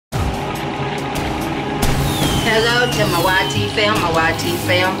Hello to my YT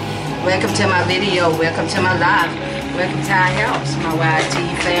fam, welcome to my video, welcome to my live, welcome to our house, my YT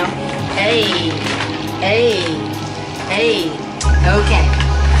fam. Hey, okay,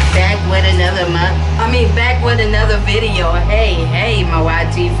 back with another back with another video. Hey, my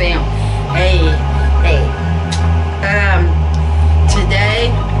YT fam. Hey. Today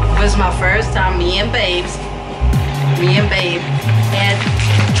was my first time, me and Babe at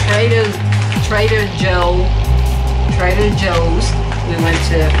Trader Joe's. We went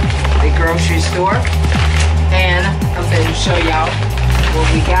to the grocery store, and I'm going to show y'all what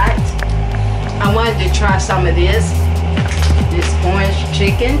we got. I wanted to try some of this orange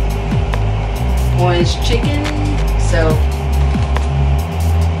chicken. So,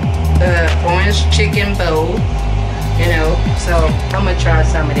 orange chicken bowl, you know. So I'm gonna try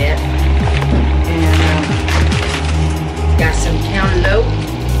some of that, and got some cantaloupe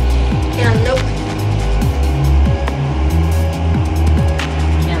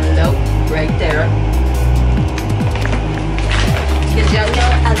right there. Cause y'all know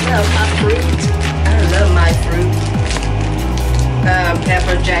I love my fruit.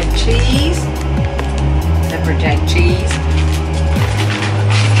 Pepper jack cheese.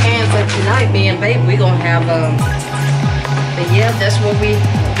 And for tonight, me and Babe, we gonna have yeah, that's what we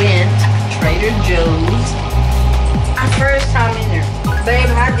went. Trader Joe's. Our first time in there. Babe,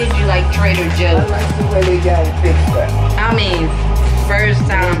 how did you like Trader Joe's? I like the way they got it fixed up. I mean, first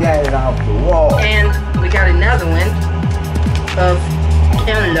time. They got it off the wall. And we got another one of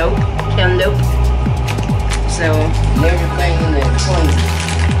cantaloupe. So everything in there clean.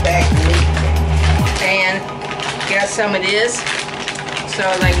 Back neat. And got some of this. So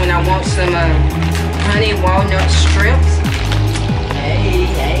like when I want some honey walnut strips. Hey.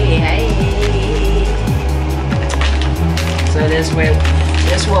 So that's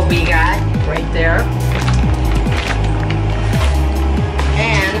what we got right there.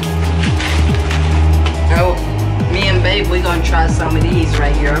 And me and Babe, we're gonna try some of these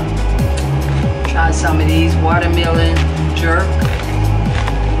right here. Try some of these watermelon jerk.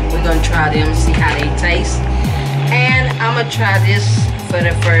 We're gonna try them, see how they taste. And I'm gonna try this for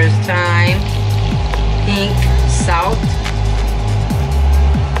the first time. Pink salt.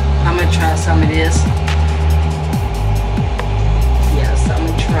 I'm gonna try some of this. Yes, I'm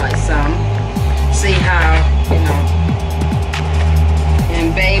gonna try some. See how, you know.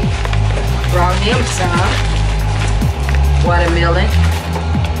 And Babe brought him some watermelon.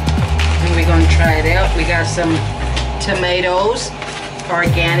 And we're gonna try it out. We got some tomatoes,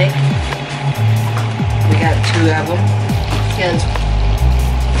 organic. We got 2 of them. Because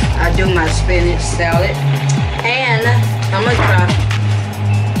I do my spinach salad. And I'm gonna try.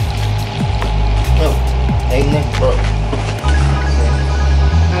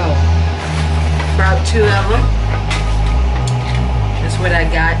 Brought 2 of them. That's what I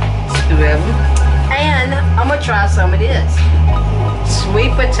got. 2 of them. And I'm gonna try some of this.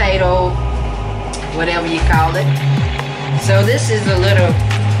 Sweet potato, whatever you call it. So this is a little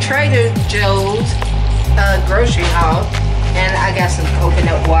Trader Joe's grocery haul, and I got some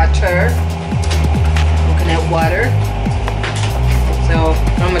coconut water. So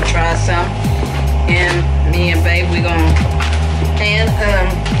I'm gonna try some, and me and Babe, we gonna. And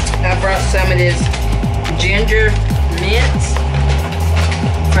I brought some of this ginger mints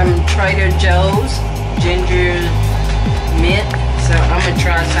from Trader Joe's. Ginger mint. So I'm gonna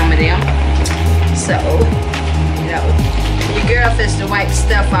try some of them. So, you know, your girl has to wipe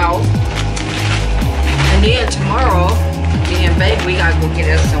stuff off. And then tomorrow, me and Babe, we gotta go get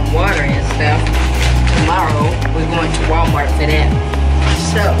us some water and stuff. Tomorrow, we're going to Walmart for that.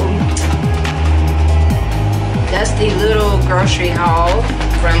 So, that's the little grocery haul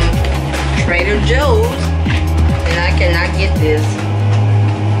from Trader Joe's. And I cannot get this.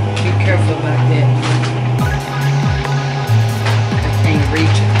 Be careful about that. Reach it.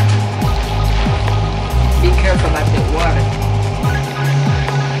 Be careful about that water.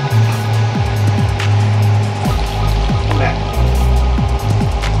 Back.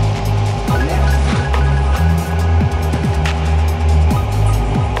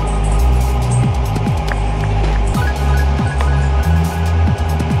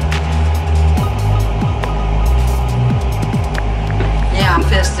 Yeah, I'm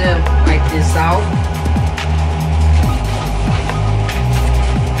supposed to wipe this off.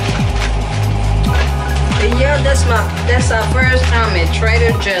 Yeah, that's our first time at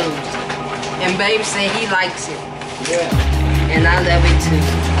Trader Joe's. And Babe said he likes it. Yeah. And I love it too.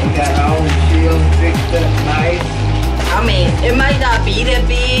 They got all the shields fixed up nice. I mean, it might not be that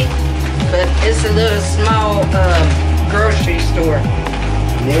big, but it's a little small grocery store.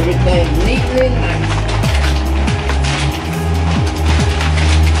 And everything neatly nice.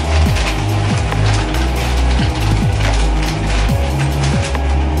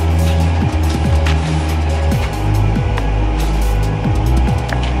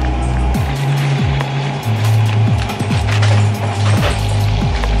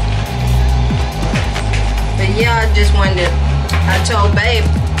 told Babe,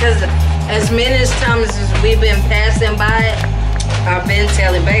 because as many times as we've been passing by it, I've been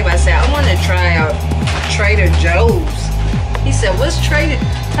telling Babe, I said, I want to try out Trader Joe's. He said, what's Trader?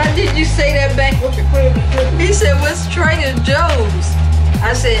 How did you say that, Babe? He said, what's Trader Joe's?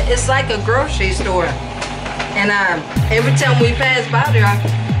 I said, it's like a grocery store. And every time we pass by there,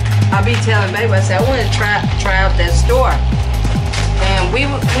 I'll be telling Babe, I said, I want to try out that store. And we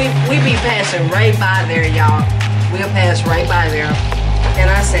be passing right by there, y'all. We'll pass right by there.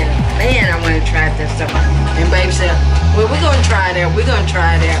 And I said, man, I want to try this stuff. And Babe said, well, we're going to try there. We're going to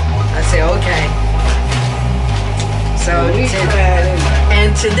try there. I said, okay. So,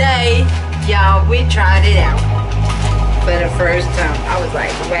 and today, y'all, we tried it out for the first time. I was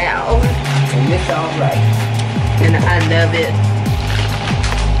like, wow. And it's all right. And I love it.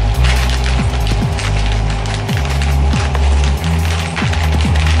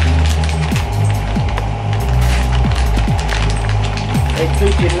 They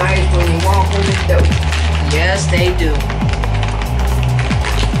treat you nice when you walk in the door. Yes, they do.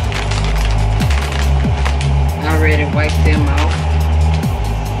 I already wiped them out.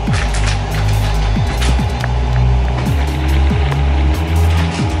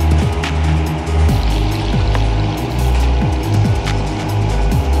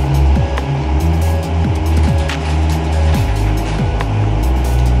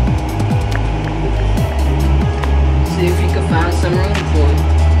 See if you can find some room for it.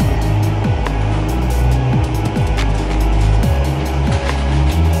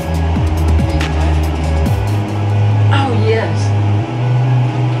 Oh, yes.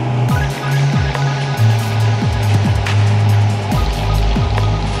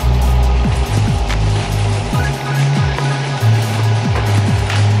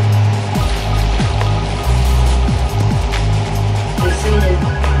 It's in the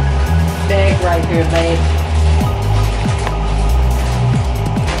bag right here, babe.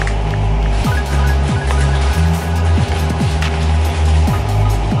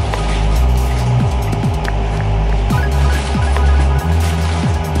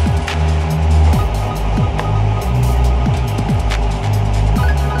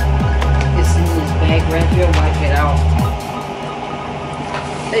 Right here, wipe it out.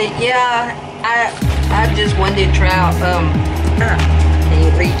 Yeah, I just wanted to try out, can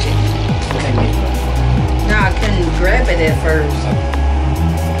you reach it? No, I couldn't grab it at first.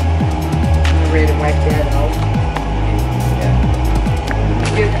 I'm ready to wipe that off.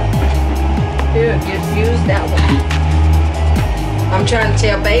 Here, just use that one. I'm trying to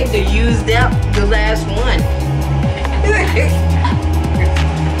tell Babe to use the last one.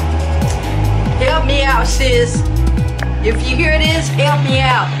 Help me out, sis. If you hear this, help me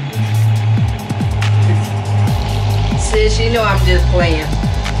out. Sis, you know I'm just playing.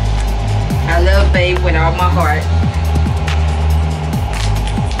 I love Babe with all my heart.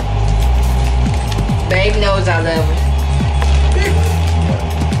 Babe knows I love her.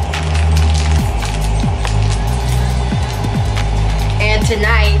 And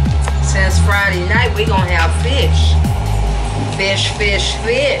tonight, since Friday night, we're gonna have fish. Fish, fish,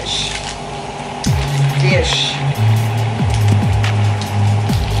 fish. Fish.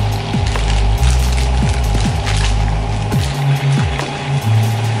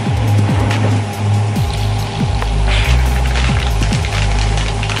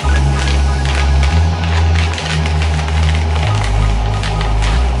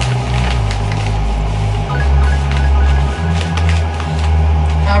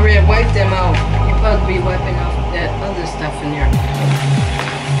 I already wiped them out. You're supposed to be wiping out that other stuff in there.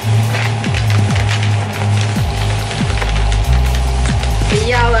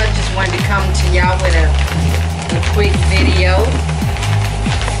 Y'all, I just wanted to come to y'all with a quick video.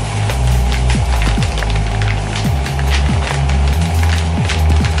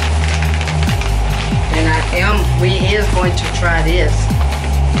 And we is going to try this.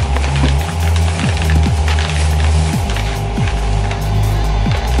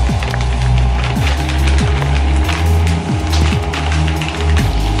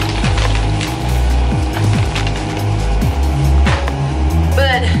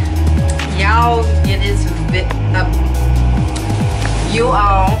 Y'all, it is you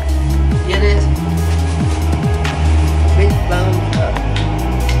all, it is big thumbs up.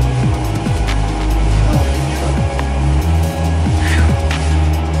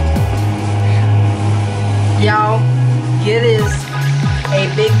 Y'all, it is a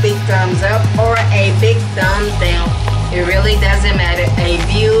big thumbs up or a big thumbs down. It really doesn't matter. A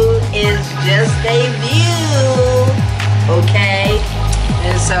view is just a view, okay?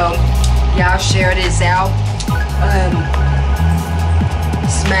 And so y'all share this out.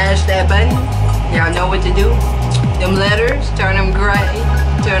 Smash that button. Y'all know what to do. them letters, turn them gray,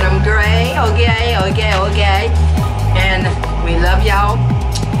 okay. And we love y'all.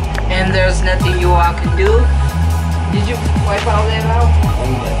 And there's nothing you all can do. Did you wipe all that out?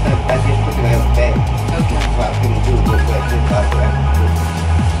 I just put it in the bag. Okay. So I couldn't do it like this.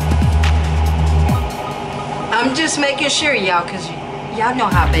 I'm just making sure, y'all, because y'all know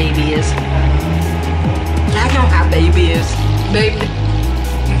how baby is. Y'all know how baby is. Babe,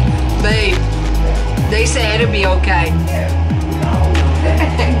 they say it'll be okay.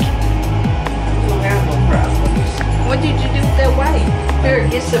 What did you do with that white? Here,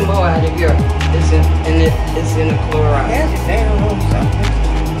 get some more out of your. It's in a chloride.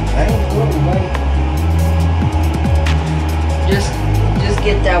 Just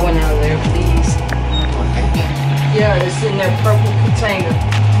get that one out of there, please. Yeah, it's in that purple container.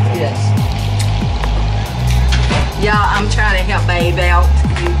 Yes. Y'all, I'm trying to help babe out.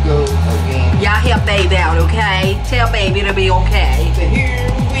 You go again. Y'all help babe out, okay? Tell baby to be okay. So here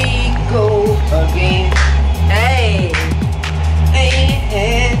we go again. Hey.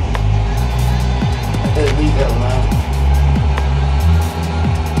 And I better leave that alone.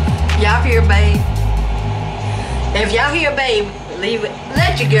 Y'all hear babe? If y'all hear babe, leave it.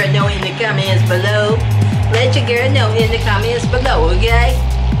 Let your girl know in the comments below. Let your girl know in the comments below, okay?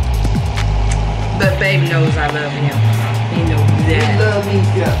 But babe knows I love him. He knows that. We love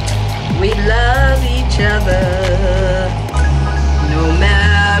each other. We love each other. No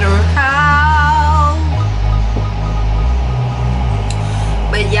matter how.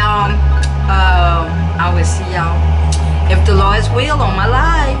 But y'all, I will see y'all. If the Lord's will on my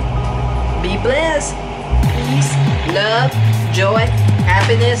life, be blessed. Peace, love, joy,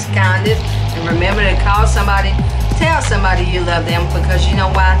 happiness, kindness. And remember to call somebody, tell somebody you love them, because you know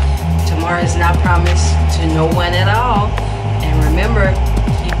why? Tomorrow is not promised to no one at all. And remember,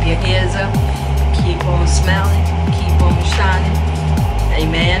 keep your heads up, keep on smiling, keep on shining.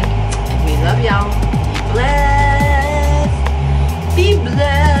 Amen. We love y'all. Be blessed. Be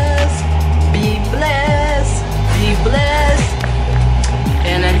blessed. Be blessed. Be blessed.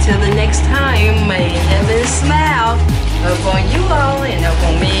 And until the next time, may heaven smile upon you all and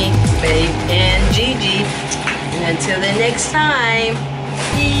upon me, Babe and Gigi. And until the next time,